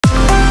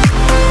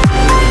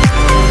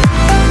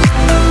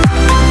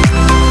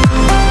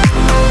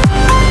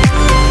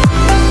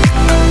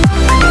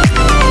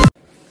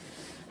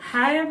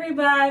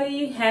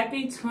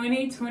Happy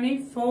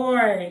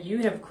 2024.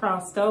 You have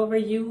crossed over.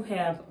 You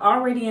have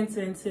already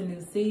entered into a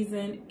new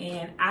season.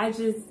 And I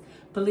just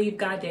believe,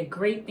 God, that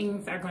great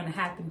things are going to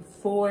happen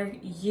for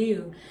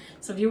you.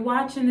 So if you're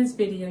watching this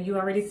video, you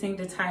already seen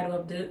the title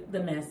of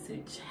the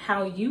message.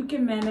 How you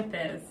can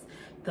manifest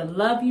the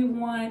love you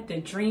want,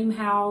 the dream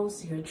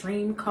house, your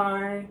dream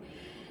car,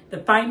 the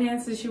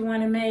finances you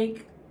want to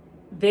make.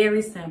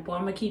 Very simple.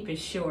 I'm going to keep it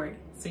short.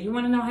 So you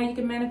want to know how you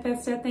can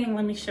manifest that thing?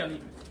 Let me show you.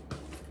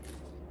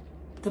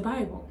 The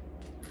Bible.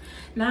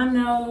 Now I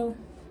know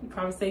you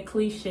probably say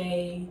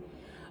cliche,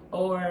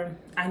 or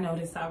I know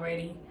this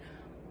already,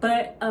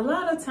 but a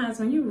lot of times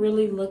when you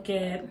really look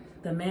at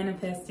the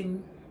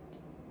manifesting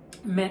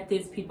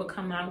methods people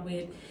come out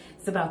with,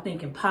 it's about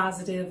thinking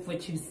positive,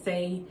 what you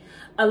say.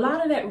 A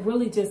lot of that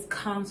really just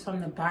comes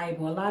from the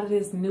Bible. A lot of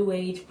this new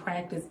age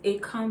practice,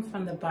 it comes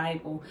from the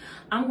Bible.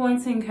 I'm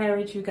going to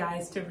encourage you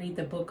guys to read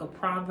the book of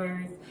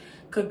Proverbs,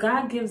 because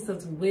God gives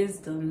us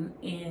wisdom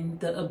and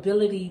the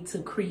ability to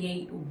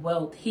create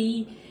wealth.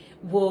 He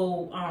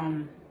will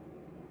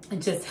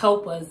just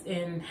help us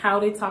in how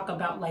they talk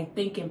about like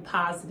thinking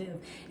positive.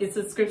 It's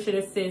a scripture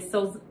that says,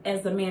 so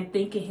as a man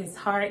think in his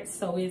heart,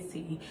 so is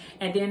he.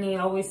 And then they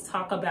always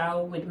talk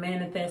about with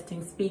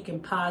manifesting,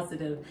 speaking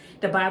positive.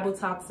 The Bible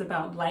talks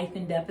about life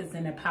and death is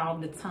in the power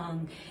of the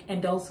tongue,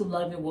 and those who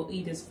love it will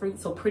eat its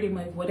fruit. So pretty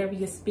much whatever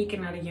you're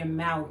speaking out of your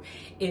mouth,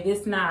 if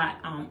it's not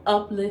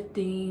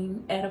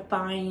uplifting,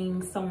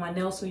 edifying someone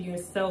else or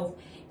yourself,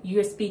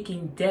 you're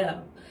speaking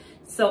death.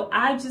 So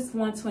I just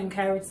want to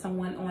encourage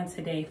someone on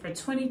today for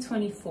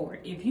 2024.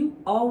 If you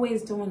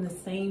always doing the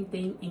same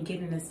thing and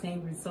getting the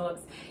same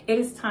results, it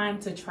is time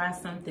to try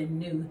something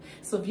new.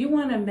 So if you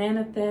want to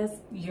manifest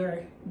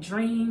your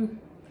dream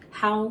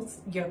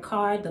house, your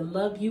car, the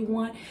love you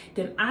want,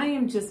 then I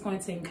am just going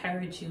to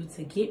encourage you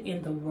to get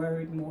in the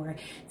word more,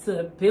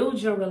 to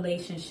build your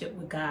relationship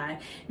with God.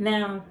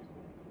 Now,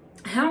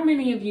 how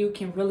many of you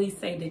can really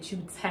say that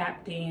you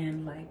tapped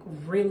in, like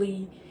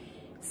really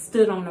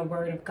stood on the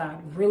word of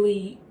God,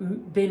 really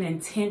been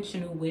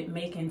intentional with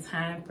making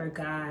time for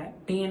God,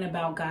 being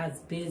about God's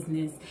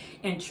business,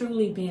 and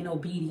truly being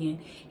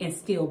obedient, and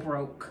still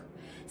broke,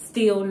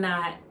 still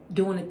not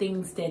doing the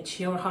things that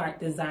your heart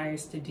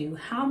desires to do?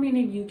 How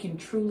many of you can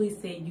truly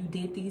say you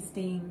did these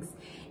things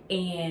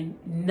and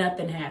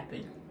nothing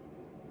happened?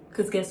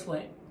 Because guess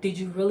what? Did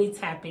you really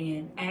tap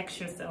in? Ask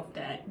yourself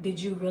that.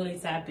 Did you really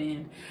tap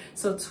in?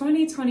 So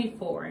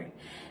 2024,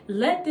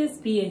 let this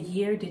be a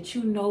year that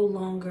you no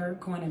longer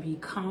going to be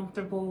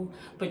comfortable,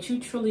 but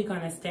you truly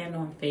going to stand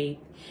on faith.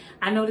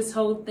 I know this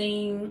whole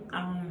thing,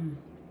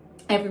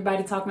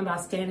 everybody talking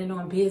about standing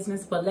on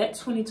business, but let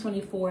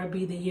 2024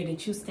 be the year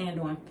that you stand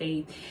on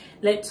faith.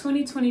 Let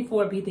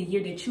 2024 be the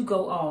year that you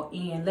go all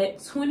in. Let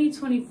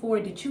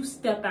 2024 that you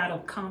step out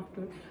of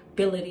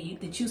comfortability,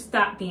 that you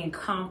stop being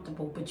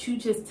comfortable, but you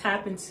just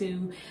tap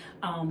into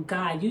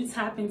God. You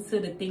tap into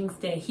the things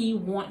that He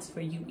wants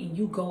for you, and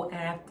you go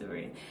after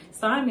it.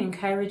 So I'm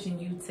encouraging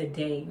you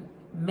today,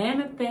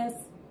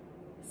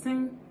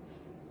 manifesting,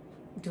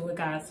 do it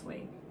God's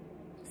way.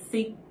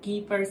 Seek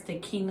ye first the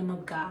kingdom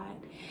of God,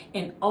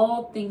 and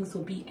all things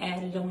will be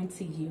added on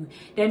to you.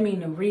 That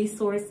means the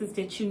resources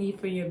that you need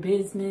for your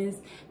business,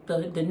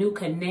 the new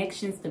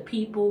connections, the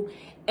people,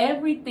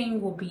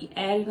 everything will be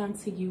added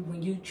unto you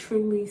when you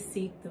truly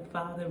seek the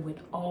Father with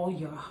all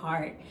your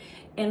heart.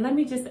 And let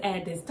me just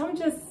add this. Don't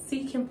just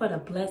seek Him for the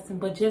blessing,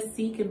 but just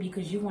seek Him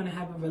because you want to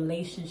have a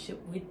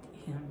relationship with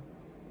Him.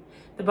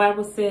 The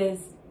Bible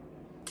says,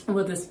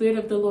 where the Spirit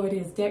of the Lord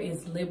is, there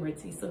is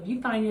liberty. So if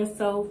you find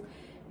yourself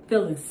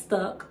feeling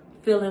stuck,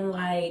 feeling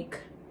like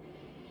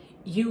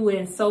you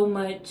in so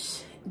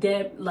much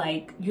debt,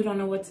 like you don't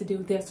know what to do,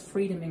 there's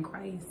freedom in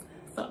Christ.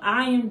 So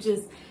I am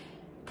just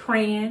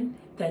praying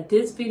that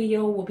this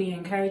video will be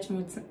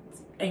encouragement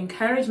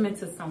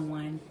to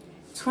someone.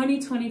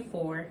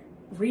 2024,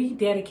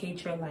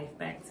 rededicate your life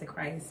back to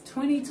Christ.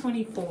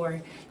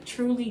 2024,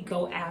 truly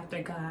go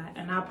after God.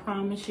 And I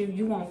promise you,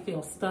 you won't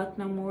feel stuck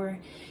no more.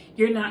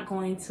 You're not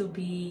going to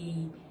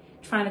be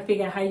trying to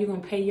figure out how you're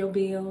going to pay your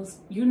bills.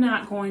 You're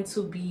not going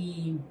to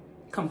be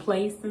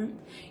complacent.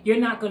 You're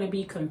not going to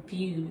be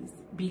confused,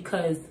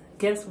 because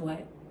guess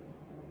what?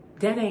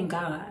 That ain't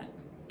God.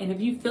 And if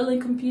you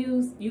feeling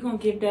confused, you're going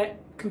to give that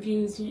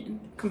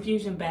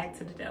confusion back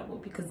to the devil,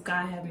 because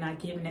God have not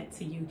given that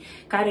to you.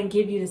 God didn't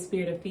give you the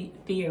spirit of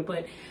fear,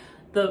 but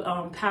the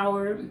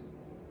power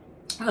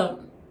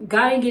of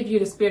God didn't give you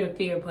the spirit of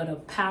fear, but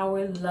of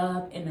power,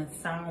 love, and a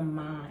sound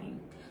mind.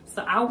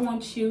 So I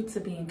want you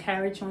to be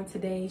encouraged on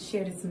today.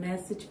 Share this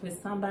message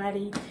with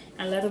somebody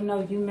and let them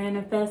know you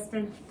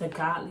manifesting the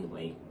godly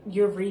way.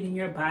 You're reading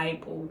your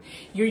Bible.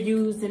 You're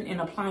using and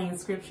applying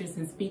scriptures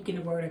and speaking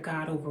the word of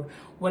God over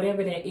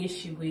whatever that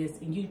issue is.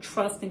 And you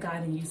trust in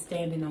God and you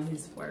standing on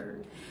His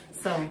word.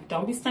 So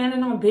don't be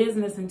standing on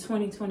business in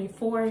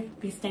 2024.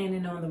 Be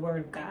standing on the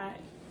word of God.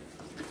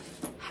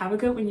 Have a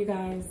good one, you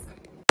guys.